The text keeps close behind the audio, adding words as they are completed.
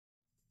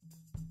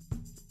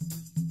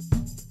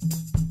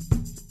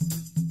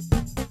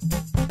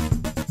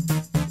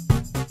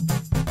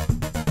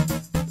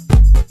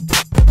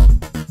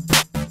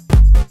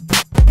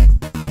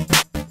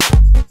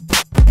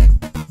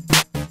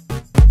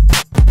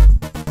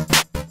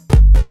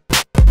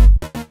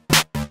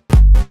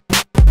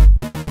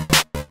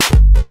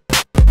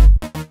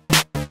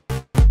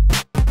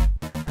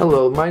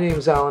Hello, my name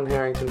is Alan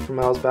Harrington from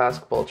Al's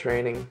Basketball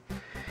Training.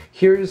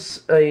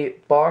 Here's a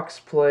box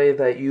play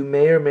that you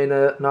may or may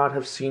not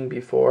have seen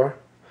before.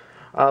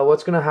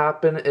 What's going to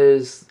happen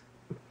is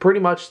pretty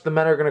much the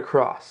men are going to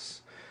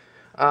cross.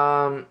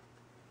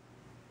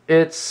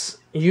 It's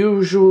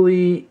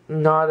usually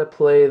not a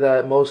play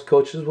that most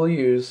coaches will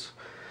use.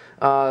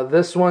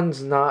 This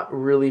one's not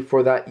really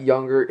for that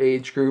younger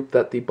age group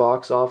that the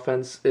box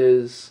offense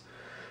is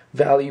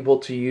valuable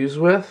to use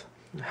with.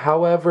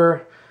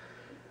 However,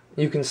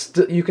 you can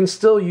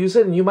still use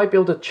it, and you might be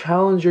able to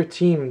challenge your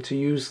team to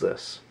use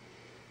this.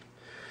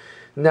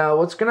 Now,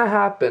 what's going to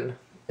happen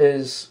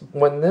is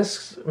when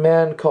this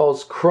man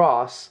calls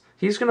cross,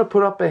 he's going to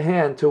put up a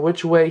hand to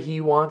which way he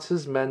wants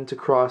his men to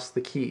cross the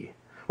key.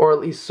 Or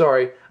at least,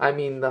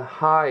 the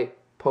high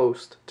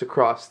post to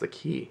cross the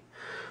key.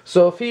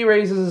 So if he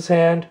raises his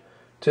hand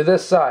to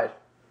this side,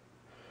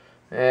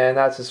 and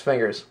that's his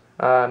fingers.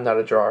 I'm not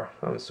a drawer,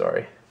 I'm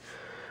sorry.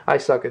 I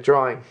suck at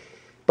drawing.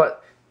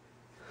 But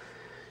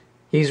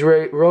he's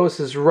rose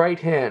his right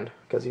hand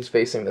because he's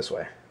facing this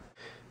way.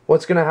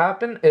 What's going to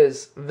happen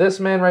is this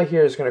man right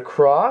here is going to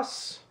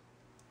cross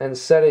and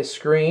set a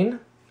screen.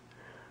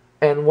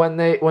 And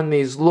when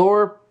these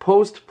lower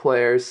post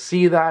players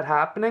see that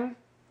happening,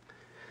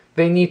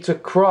 they need to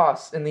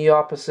cross in the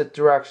opposite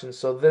direction.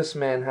 So this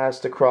man has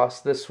to cross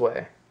this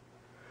way.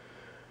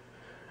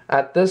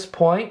 At this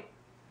point,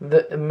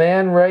 the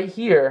man right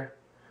here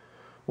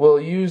will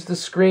use the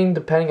screen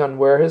depending on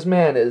where his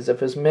man is.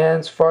 If his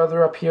man's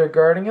farther up here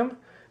guarding him,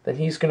 then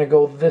he's going to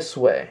go this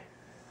way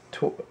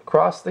to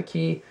cross the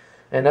key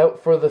and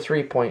out for the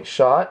three-point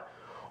shot,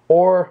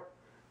 or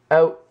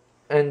out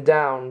and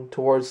down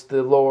towards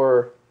the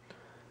lower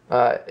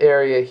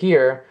area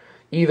here,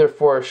 either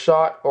for a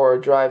shot or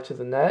a drive to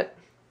the net.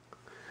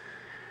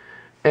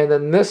 And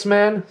then this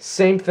man,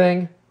 same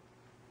thing.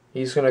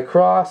 He's going to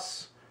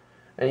cross,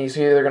 and he's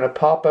either going to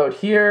pop out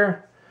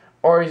here,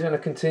 or he's going to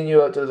continue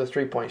out to the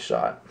three-point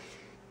shot.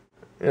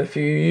 If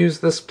you use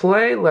this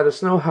play, let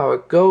us know how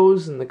it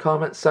goes in the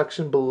comment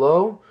section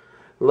below.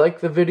 Like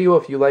the video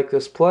if you like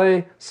this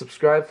play,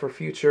 subscribe for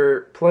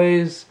future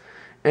plays,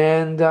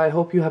 and I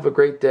hope you have a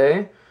great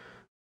day.